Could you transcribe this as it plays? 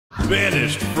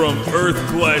banished from Earth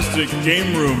Classic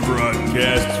Game Room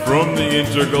broadcasts from the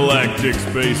intergalactic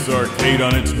space arcade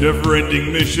on its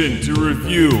never-ending mission to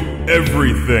review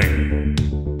everything.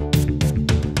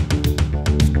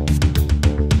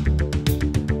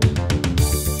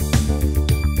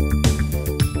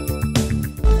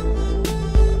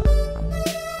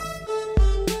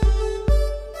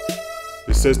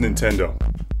 It says Nintendo.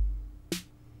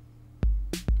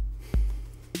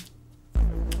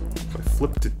 If I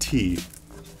flip to T,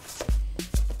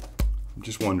 I'm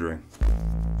just wondering.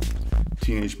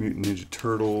 Teenage Mutant Ninja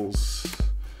Turtles,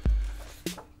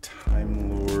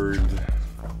 Time Lord,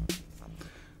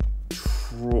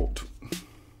 Troll.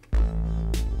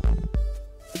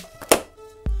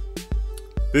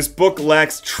 This book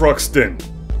lacks Truxton.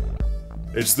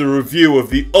 It's the review of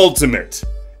the ultimate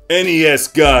NES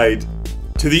guide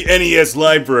to the NES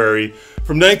Library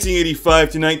from 1985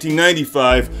 to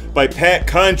 1995 by Pat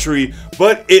Contri,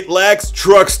 but it lacks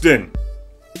Truxton.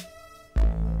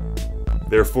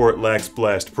 Therefore, it lacks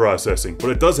blast processing,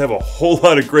 but it does have a whole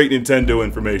lot of great Nintendo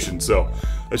information, so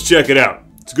let's check it out.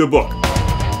 It's a good book.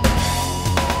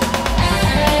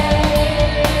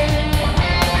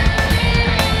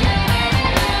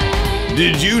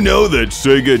 Did you know that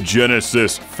Sega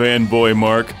Genesis fanboy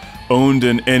Mark owned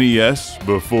an NES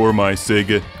before my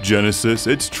Sega Genesis?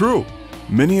 It's true.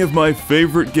 Many of my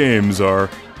favorite games are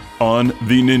on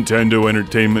the Nintendo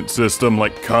Entertainment System,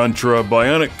 like Contra,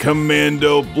 Bionic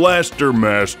Commando, Blaster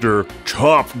Master,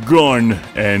 Top Gun,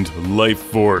 and Life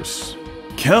Force.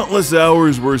 Countless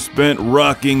hours were spent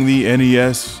rocking the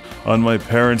NES on my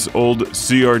parents' old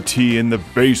CRT in the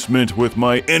basement with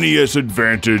my NES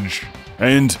Advantage.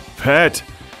 And Pat,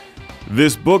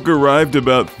 this book arrived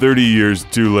about 30 years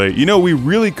too late. You know, we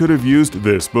really could have used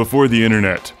this before the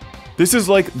internet. This is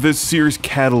like the Sears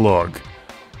catalog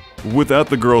without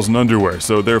the girls in underwear,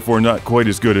 so therefore not quite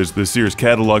as good as the Sears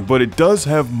catalog, but it does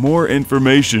have more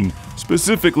information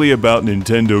specifically about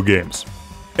Nintendo games.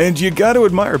 And you gotta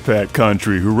admire Pat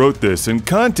Contri, who wrote this and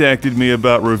contacted me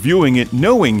about reviewing it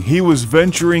knowing he was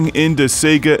venturing into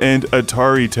Sega and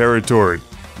Atari territory.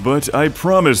 But I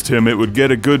promised him it would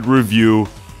get a good review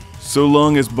so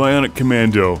long as Bionic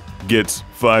Commando gets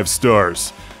 5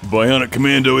 stars. Bionic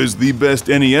Commando is the best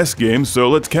NES game, so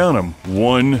let's count them.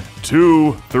 1,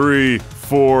 2, 3,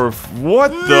 4.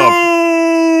 What the?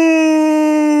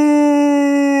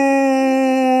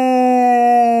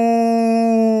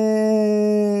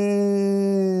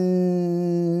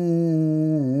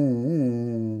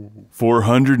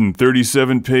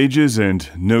 437 pages and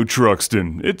no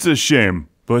Truxton. It's a shame.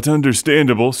 But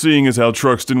understandable, seeing as how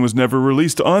Truxton was never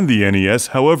released on the NES,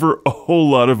 however, a whole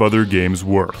lot of other games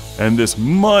were. And this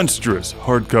monstrous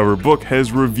hardcover book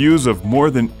has reviews of more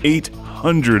than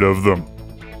 800 of them,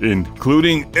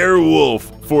 including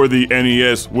Airwolf for the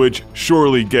NES, which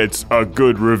surely gets a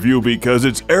good review because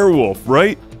it's Airwolf,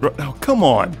 right? Oh, come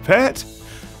on, Pat.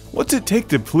 What's it take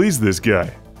to please this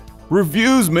guy?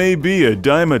 Reviews may be a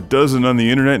dime a dozen on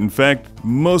the internet. In fact,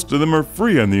 most of them are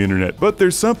free on the internet, but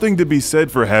there's something to be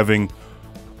said for having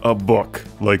a book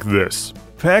like this.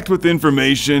 Packed with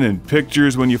information and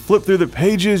pictures, when you flip through the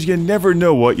pages, you never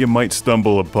know what you might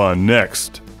stumble upon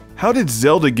next. How did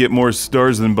Zelda get more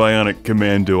stars than Bionic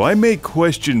Commando? I may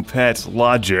question Pat's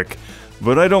logic,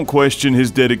 but I don't question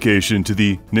his dedication to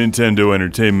the Nintendo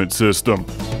Entertainment System.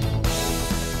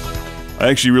 I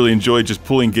actually really enjoyed just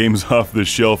pulling games off the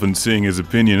shelf and seeing his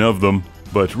opinion of them,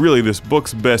 but really this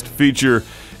book's best feature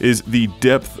is the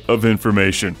depth of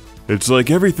information. It's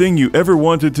like everything you ever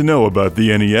wanted to know about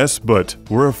the NES, but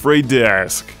were afraid to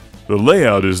ask. The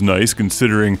layout is nice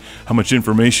considering how much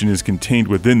information is contained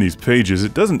within these pages.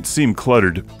 It doesn't seem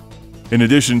cluttered. In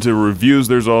addition to reviews,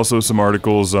 there's also some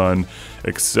articles on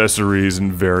accessories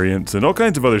and variants and all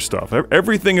kinds of other stuff.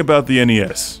 Everything about the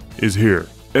NES is here.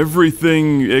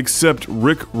 Everything except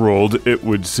Rickrolled, it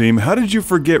would seem. How did you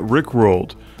forget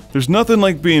Rickrolled? There's nothing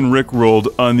like being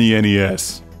Rickrolled on the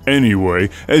NES. Anyway,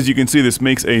 as you can see, this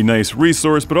makes a nice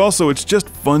resource, but also it's just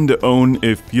fun to own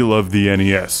if you love the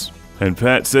NES. And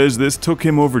Pat says this took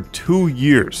him over 2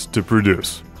 years to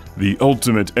produce. The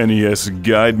Ultimate NES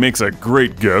Guide makes a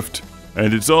great gift,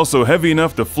 and it's also heavy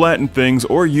enough to flatten things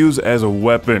or use as a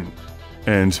weapon.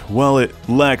 And while it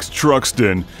lacks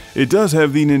Truxton, it does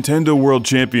have the Nintendo World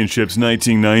Championships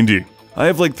 1990. I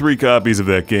have like 3 copies of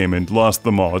that game and lost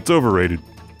them all. It's overrated.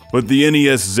 But the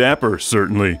NES Zapper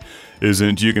certainly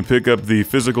isn't. You can pick up the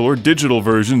physical or digital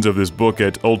versions of this book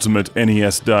at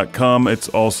ultimatens.com. It's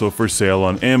also for sale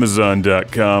on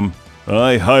amazon.com.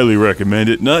 I highly recommend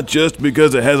it, not just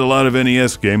because it has a lot of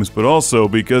NES games, but also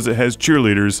because it has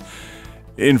cheerleaders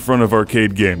in front of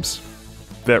arcade games.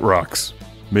 That rocks.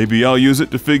 Maybe I'll use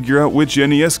it to figure out which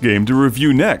NES game to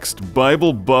review next.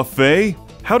 Bible Buffet?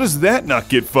 How does that not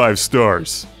get 5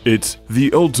 stars? It's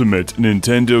the ultimate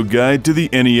Nintendo guide to the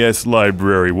NES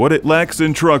Library. What it lacks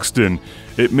in Truxton,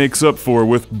 it makes up for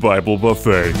with Bible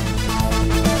Buffet.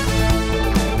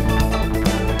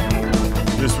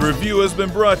 This review has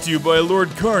been brought to you by Lord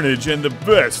Carnage and the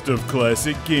best of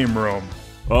Classic Game Room.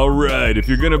 Alright, if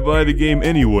you're gonna buy the game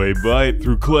anyway, buy it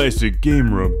through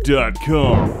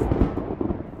ClassicGameroom.com.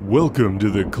 Welcome to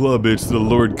the club. It's the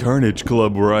Lord Carnage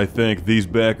Club, where I thank these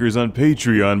backers on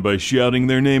Patreon by shouting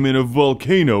their name in a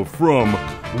volcano from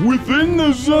within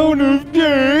the zone of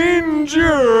danger.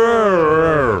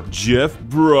 Jeff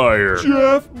Breyer.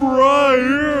 Jeff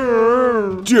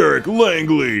Breyer. Derek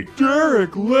Langley.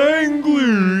 Derek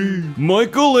Langley.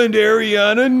 Michael and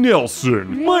Ariana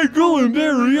Nelson. Michael and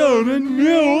Ariana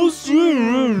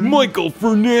Nelson. Michael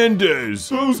Fernandez.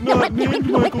 Those not named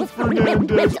Michael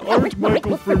Fernandez aren't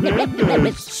Michael Fernandez.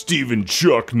 Steven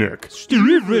Chucknick.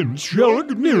 Steven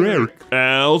Chucknick.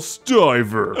 Al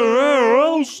Stiver.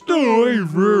 Al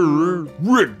Stiver.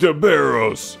 Rick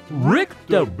DeBarros. Rick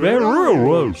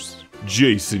DeBarros.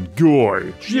 Jason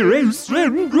Goy.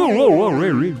 Jason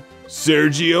Goy.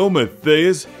 Sergio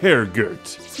Matthias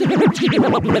Hergert.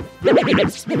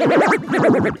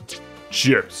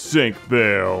 Chip Sink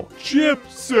Bale. Chip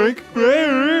Sink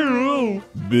Bale.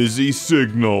 Busy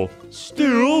Signal.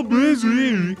 Still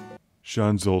busy.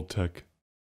 Sean Zoltek.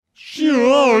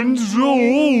 Sean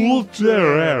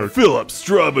Zoltek. Philip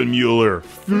Straubenmuller.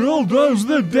 Phil does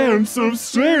the dance of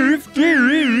safety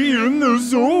in the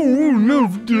zone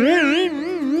of danger.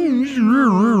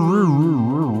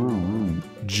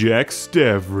 Jack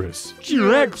Stavris.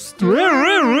 Jack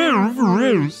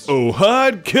Stavris.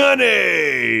 Ohad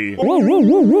Kane.